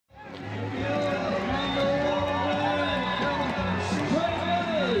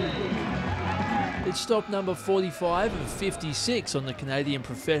It's stop number 45 of 56 on the Canadian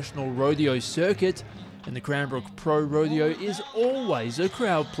professional rodeo circuit, and the Cranbrook Pro Rodeo is always a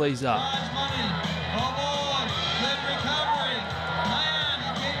crowd pleaser.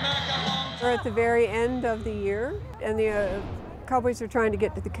 We're at the very end of the year, and the Cowboys are trying to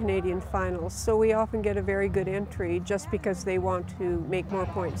get to the Canadian finals, so we often get a very good entry just because they want to make more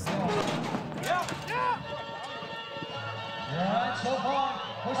points.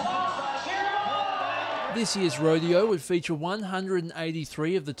 This year's rodeo would feature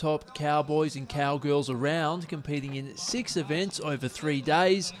 183 of the top cowboys and cowgirls around, competing in 6 events over 3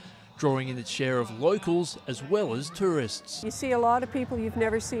 days, drawing in its share of locals as well as tourists. You see a lot of people you've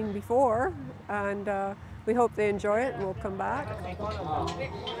never seen before, and we hope they enjoy it and will come back.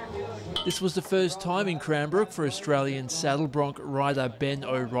 This was the first time in Cranbrook for Australian saddle bronc rider Ben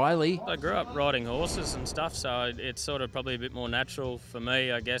O'Reilly. I grew up riding horses and stuff, so it's sort of probably a bit more natural for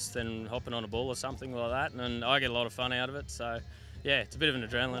me, I guess, than hopping on a bull or something like that, and I get a lot of fun out of it, so yeah, it's a bit of an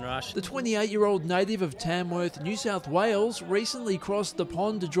adrenaline rush. The 28-year-old native of Tamworth, New South Wales, recently crossed the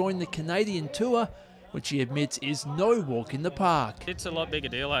pond to join the Canadian tour, which he admits is no walk in the park. It's a lot bigger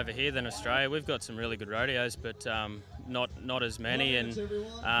deal over here than Australia. We've got some really good rodeos, but not as many, and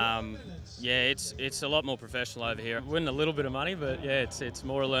yeah, it's a lot more professional over here. Winning a little bit of money, but yeah, it's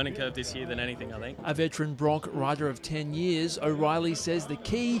more a learning curve this year than anything, I think. A veteran bronc rider of 10 years, O'Reilly says the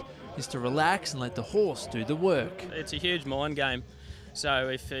key is to relax and let the horse do the work. It's a huge mind game, so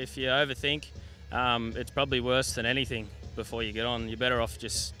if you overthink, it's probably worse than anything. Before you get on, you're better off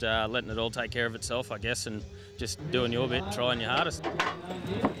just letting it all take care of itself, I guess, and just doing your bit, trying your hardest.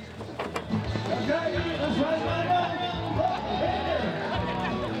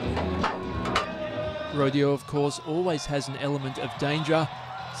 Rodeo, of course, always has an element of danger,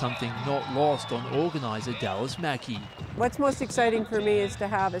 something not lost on organiser Dallas Mackey. What's most exciting for me is to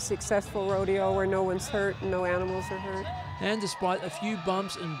have a successful rodeo where no one's hurt and no animals are hurt. And despite a few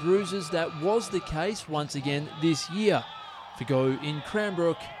bumps and bruises, that was the case once again this year. For Go in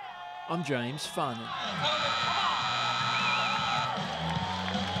Cranbrook, I'm James Farnan.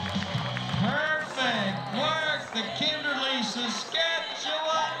 Perfect work, the Kimberley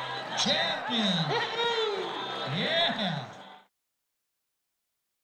Saskatchewan champion. Yeah.